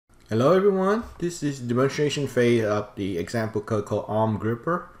Hello everyone, this is demonstration phase of the example code called arm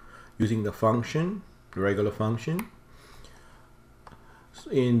gripper using the function, the regular function.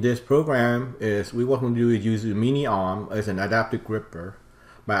 In this program, we want to do is use the mini arm as an adaptive gripper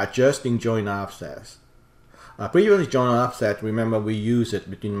by adjusting joint offsets. Previously joint offset, remember we use it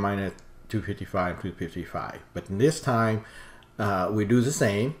between minus 255 and 255, but this time we do the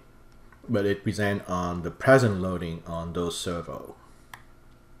same, but it presents on the present loading on those servos.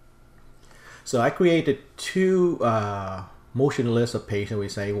 So I created two motionless patient. We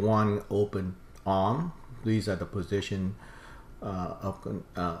say one open arm. These are the position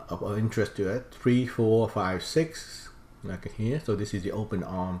of interest to it. 3, 4, 5, 6, like here. So this is the open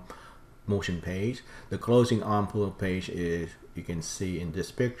arm motion page. The closing arm pull page is, you can see in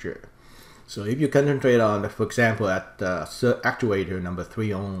this picture. So if you concentrate on, for example, at actuator number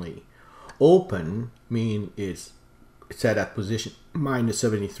 3 only, open means it's set at position minus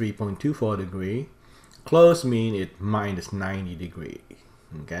 73.24 degree. Close mean it minus 90 degree.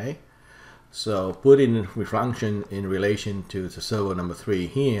 Okay, so put in function in relation to the servo number 3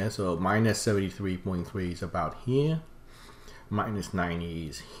 here. So minus 73.3 is about here, minus 90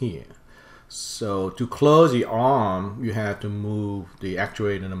 is here. So to close the arm, you have to move the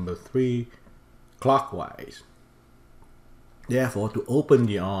actuator number 3 clockwise. Therefore, to open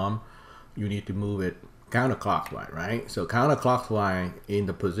the arm, you need to move it counterclockwise, right? So counterclockwise in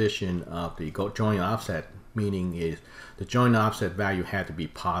the position of the joint offset, meaning is the joint offset value had to be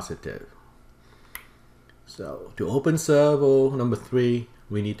positive. So to open servo number 3,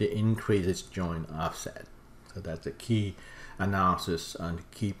 we need to increase its joint offset. So that's the key analysis and the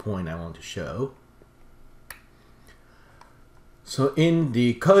key point I want to show. So in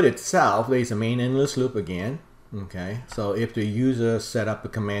the code itself, there is a main endless loop again. Okay, so if the user set up the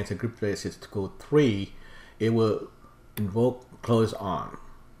command to grip traces to code 3, it will invoke close arm.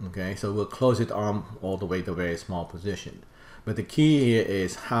 Okay, so we'll close it arm all the way to a very small position. But the key here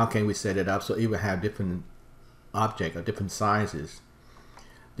is how can we set it up so it will have different object or different sizes.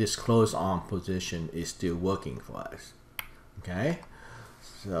 This close arm position is still working for us. Okay,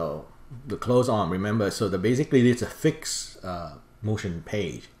 so the close arm, remember, so basically it's a fixed motion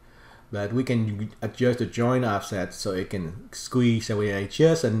page. But we can adjust the joint offset so it can squeeze away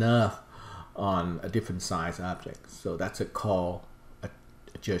just enough on a different size object. So that's a call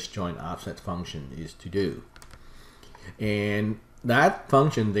adjust joint offset function is to do. And that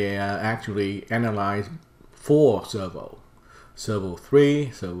function there actually analyze 4 servos. Servo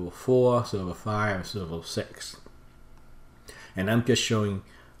 3, servo 4, servo 5, and servo 6. And I'm just showing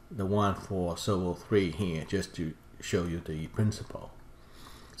the one for servo 3 here just to show you the principle.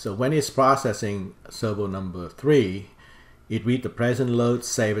 So when it's processing servo number 3, it reads the present load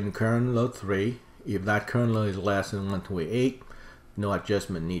 7 current load 3. If that current load is less than 128, no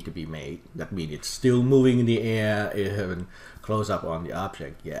adjustment need to be made. That means it's still moving in the air, it hasn't closed up on the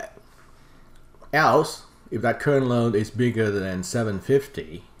object yet. Else, if that current load is bigger than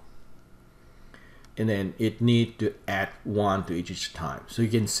 750, and then it needs to add 1 to each time. So you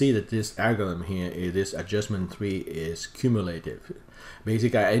can see that this algorithm here is this adjustment 3 is cumulative.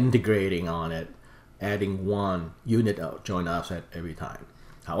 Basically integrating on it, adding 1 unit of joint offset every time.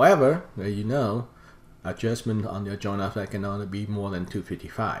 However, as you know, adjustment on the joint offset can only be more than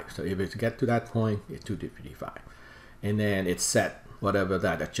 255. So if it gets to that point, it's 255. And then it's set whatever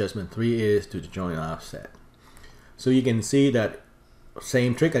that adjustment 3 is to the joint offset. So you can see that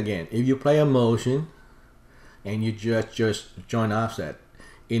same trick again. If you play a motion and you just joint offset,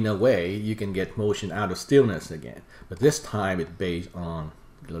 in a way you can get motion out of stillness again. But this time it's based on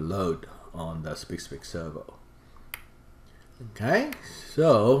the load on the specific servo. Okay,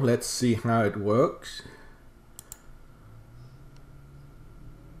 so let's see how it works.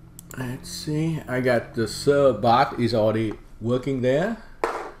 Let's see, I got the bot is already working there.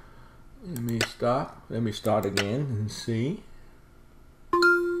 Let me start again and see.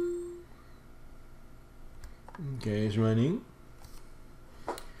 Okay, it's running.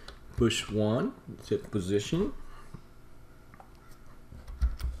 Push 1, set position.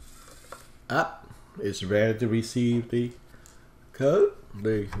 Up, it's ready to receive the code,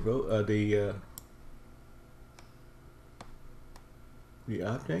 the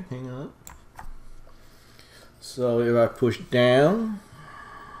object. Hang on. So if I push down,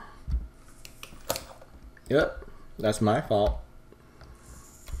 yep, that's my fault.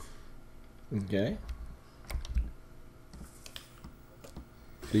 Okay.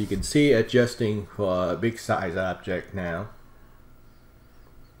 So you can see adjusting for a big size object now.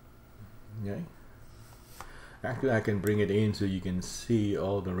 Okay. Actually, I can bring it in so you can see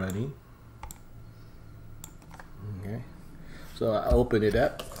all the running. Okay. So I open it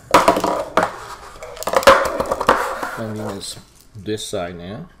up. And then it's this side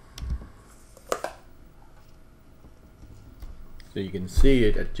now. So you can see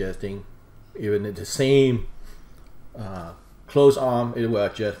it adjusting. Even at the same closed arm, it will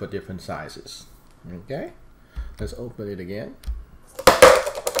adjust for different sizes. Okay, let's open it again.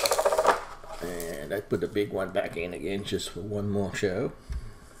 And I put the big one back in again just for one more show.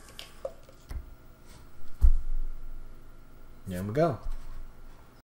 There we go.